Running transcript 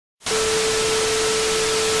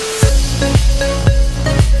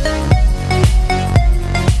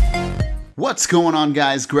What's going on,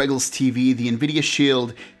 guys? GregglesTV, the NVIDIA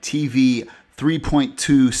Shield TV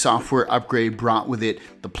 3.2 software upgrade brought with it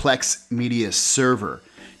the Plex Media Server.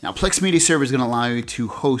 Now, Plex Media Server is going to allow you to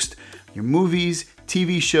host your movies,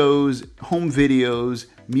 TV shows, home videos,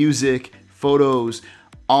 music, photos,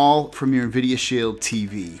 all from your NVIDIA Shield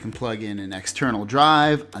TV. You can plug in an external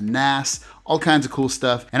drive, a NAS, all kinds of cool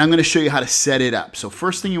stuff. And I'm going to show you how to set it up. So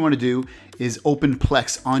first thing you want to do is open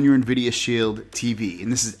Plex on your NVIDIA Shield TV.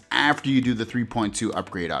 And this is after you do the 3.2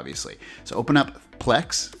 upgrade, obviously. So open up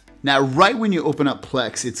Plex. Now, right when you open up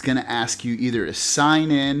Plex, it's going to ask you either to sign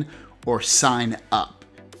in or sign up.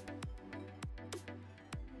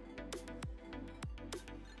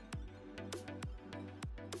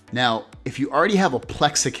 Now, if you already have a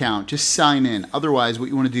Plex account, just sign in. Otherwise, what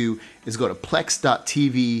you want to do is go to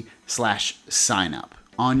plex.tv/signup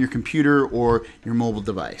on your computer or your mobile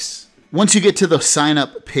device. Once you get to the sign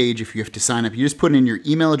up page, if you have to sign up, you just put in your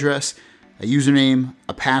email address, a username,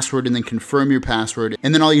 a password, and then confirm your password.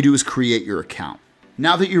 And then all you do is create your account.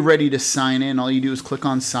 Now that you're ready to sign in, all you do is click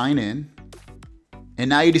on sign in. And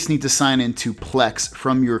now you just need to sign into Plex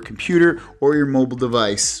from your computer or your mobile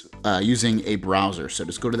device using a browser. So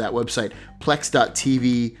just go to that website,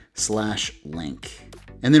 plex.tv/link.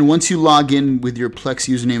 And then once you log in with your Plex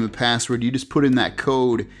username and password, you just put in that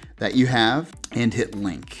code that you have and hit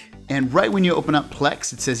link. And right when you open up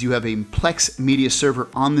Plex, it says you have a Plex Media Server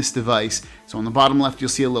on this device. So on the bottom left, you'll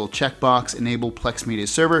see a little checkbox, enable Plex Media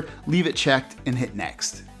Server, leave it checked and hit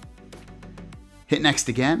next. Hit next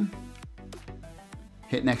again.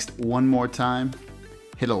 Hit next one more time.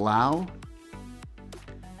 Hit allow.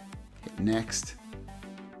 Hit next.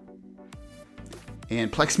 And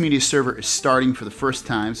Plex Media Server is starting for the first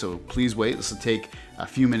time, so please wait. This will take a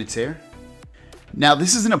few minutes here. Now,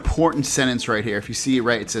 this is an important sentence right here. If you see it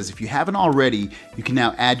right, it says, if you haven't already, you can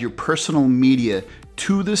now add your personal media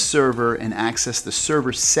to the server and access the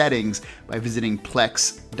server settings by visiting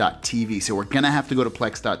plex.tv. So we're gonna have to go to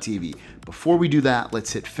plex.tv. Before we do that,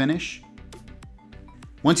 let's hit finish.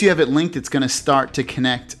 Once you have it linked, it's gonna start to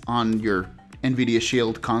connect on your NVIDIA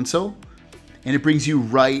Shield console, and it brings you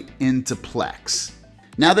right into Plex.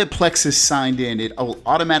 Now that Plex is signed in, it will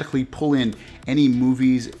automatically pull in any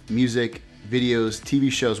movies, music, videos,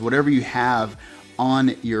 TV shows, whatever you have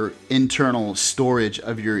on your internal storage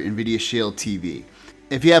of your NVIDIA Shield TV.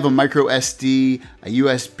 If you have a micro SD, a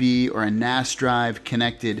USB, or a NAS drive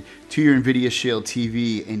connected to your NVIDIA Shield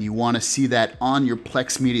TV and you want to see that on your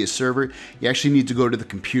Plex Media Server, you actually need to go to the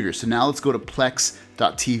computer. So now let's go to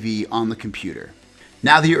plex.tv on the computer.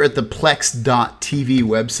 Now that you're at the plex.tv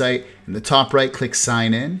website, in the top right, click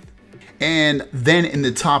sign in. And then in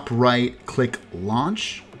the top right, click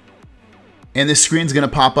launch. And this screen's gonna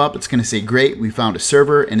pop up. It's gonna say, great, we found a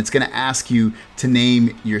server, and it's gonna ask you to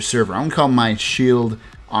name your server. I'm gonna call my Shield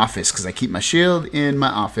Office because I keep my Shield in my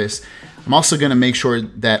office. I'm also gonna make sure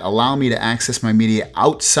that allow me to access my media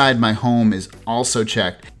outside my home is also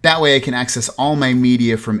checked. That way I can access all my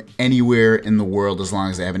media from anywhere in the world as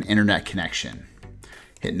long as I have an internet connection.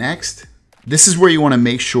 Hit next. This is where you wanna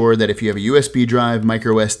make sure that if you have a USB drive,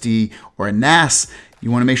 micro SD, or a NAS, you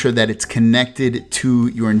want to make sure that it's connected to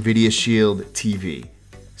your NVIDIA Shield TV.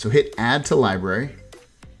 So hit add to library.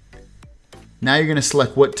 Now you're going to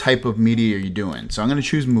select what type of media you're doing. So I'm going to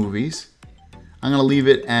choose movies. I'm going to leave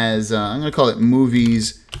it as, I'm going to call it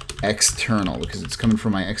movies external because it's coming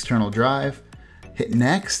from my external drive. Hit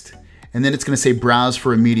next. And then it's going to say browse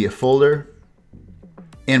for a media folder.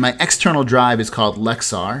 And my external drive is called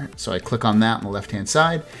Lexar, so I click on that on the left-hand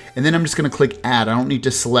side, and then I'm just going to click Add. I don't need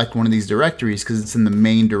to select one of these directories because it's in the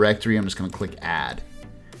main directory. I'm just going to click Add,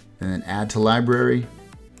 and then Add to Library.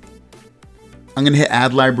 I'm going to hit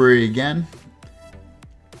Add Library again.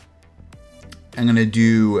 I'm going to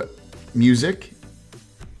do Music.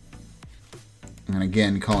 I'm going to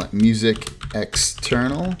again call it Music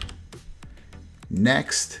External.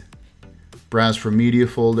 Next, Browse for Media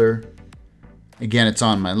folder. Again, it's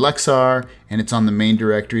on my Lexar and it's on the main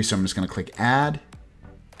directory, so I'm just going to click Add,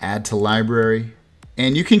 Add to Library.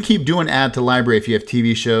 And you can keep doing Add to Library if you have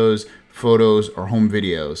TV shows, photos, or home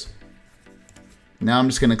videos. Now I'm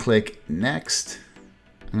just going to click Next.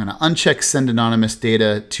 I'm going to uncheck Send Anonymous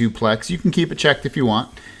Data to Plex. You can keep it checked if you want.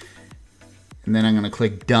 And then I'm going to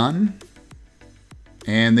click Done.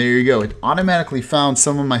 And there you go. It automatically found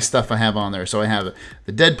some of my stuff I have on there. So I have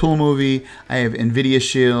the Deadpool movie. I have NVIDIA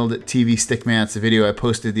Shield TV stick mats, the video I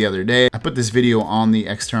posted the other day. I put this video on the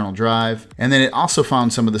external drive. And then it also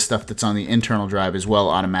found some of the stuff that's on the internal drive as well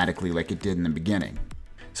automatically like it did in the beginning.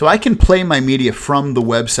 So I can play my media from the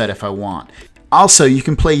website if I want. Also, you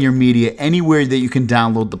can play your media anywhere that you can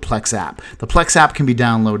download the Plex app. The Plex app can be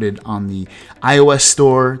downloaded on the iOS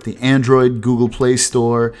store, the Android Google Play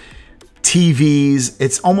Store, TVs.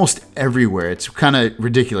 It's almost everywhere. It's kind of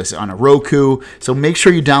ridiculous. On a Roku. So make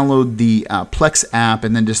sure you download the Plex app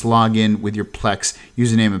and then just log in with your Plex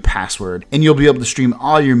username and password. And you'll be able to stream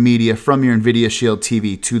all your media from your NVIDIA Shield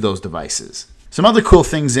TV to those devices. Some other cool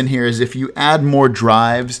things in here is if you add more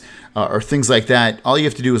drives or things like that, all you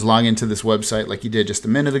have to do is log into this website like you did just a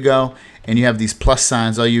minute ago, and you have these plus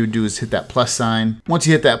signs. All you do is hit that plus sign. Once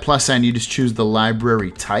you hit that plus sign, you just choose the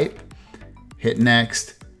library type, hit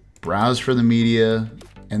next, browse for the media,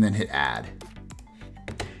 and then hit add.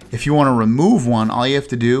 If you want to remove one, all you have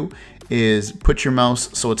to do is put your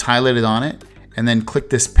mouse so it's highlighted on it, and then click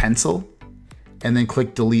this pencil, and then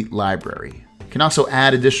click delete library. You can also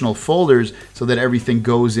add additional folders so that everything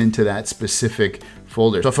goes into that specific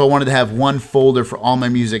folder. So if I wanted to have one folder for all my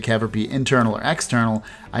music, have it be internal or external,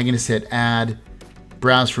 I can just hit add,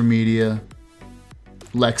 browse for media,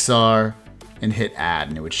 Lexar, and hit add,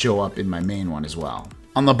 and it would show up in my main one as well.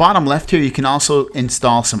 On the bottom left here, you can also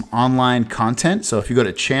install some online content. So if you go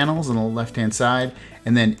to channels on the left hand side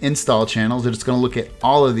and then install channels, it's going to look at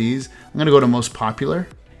all of these. I'm going to go to most popular.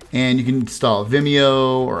 And you can install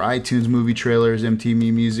Vimeo or iTunes movie trailers,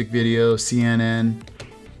 MTV music video, CNN.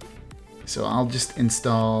 So I'll just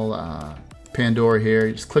install Pandora here.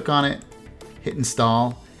 You just click on it, hit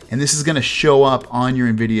install, and this is gonna show up on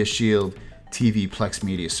your NVIDIA Shield TV Plex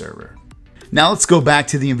media server. Now let's go back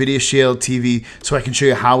to the NVIDIA Shield TV so I can show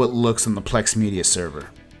you how it looks on the Plex media server.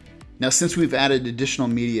 Now since we've added additional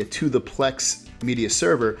media to the Plex media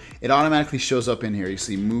server, it automatically shows up in here. You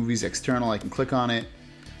see movies external, I can click on it.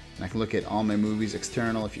 I can look at all my movies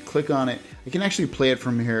external. If you click on it, I can actually play it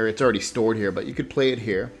from here. It's already stored here, but you could play it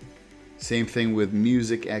here. Same thing with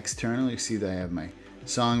music external. You see that I have my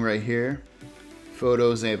song right here.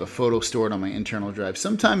 Photos, I have a photo stored on my internal drive.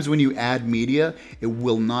 Sometimes when you add media, it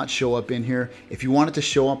will not show up in here. If you want it to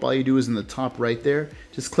show up, all you do is in the top right there,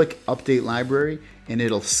 just click Update Library, and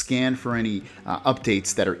it'll scan for any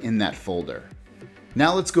updates that are in that folder.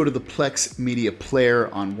 Now let's go to the Plex Media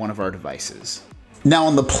Player on one of our devices. Now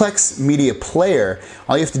on the Plex Media Player,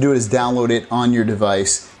 all you have to do is download it on your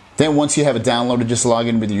device. Then once you have it downloaded, just log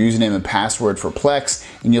in with your username and password for Plex,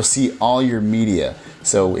 and you'll see all your media.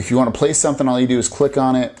 So if you want to play something, all you do is click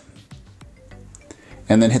on it,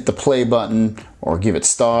 and then hit the play button, or give it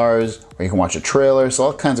stars, or you can watch a trailer, so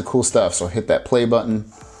all kinds of cool stuff. So hit that play button.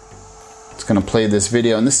 It's going to play this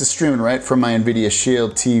video, and this is streaming right from my NVIDIA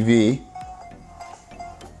Shield TV.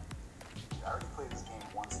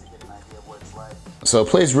 So it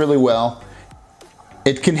plays really well.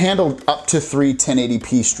 It can handle up to 3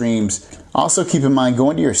 1080p streams. Also keep in mind, go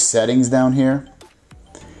into your settings down here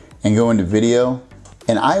and go into video.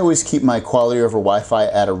 And I always keep my quality over Wi-Fi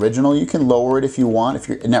at original. You can lower it if you want, if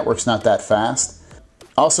your network's not that fast.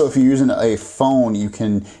 Also, if you're using a phone, you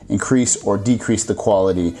can increase or decrease the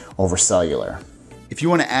quality over cellular. If you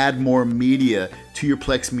want to add more media to your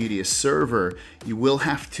Plex media server, you will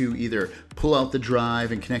have to either pull out the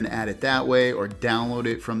drive and connect and add it that way, or download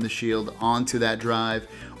it from the Shield onto that drive,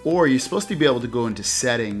 or you're supposed to be able to go into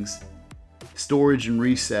settings, storage and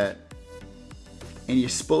reset, and you're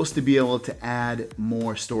supposed to be able to add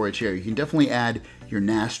more storage here. You can definitely add your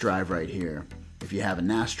NAS drive right here if you have a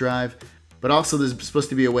NAS drive, but also there's supposed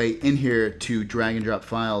to be a way in here to drag and drop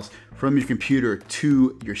files from your computer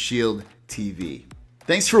to your Shield TV.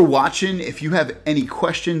 Thanks for watching. If you have any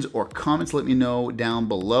questions or comments, let me know down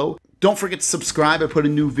below. Don't forget to subscribe. I put a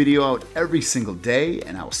new video out every single day,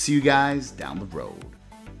 and I will see you guys down the road.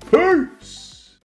 Peace!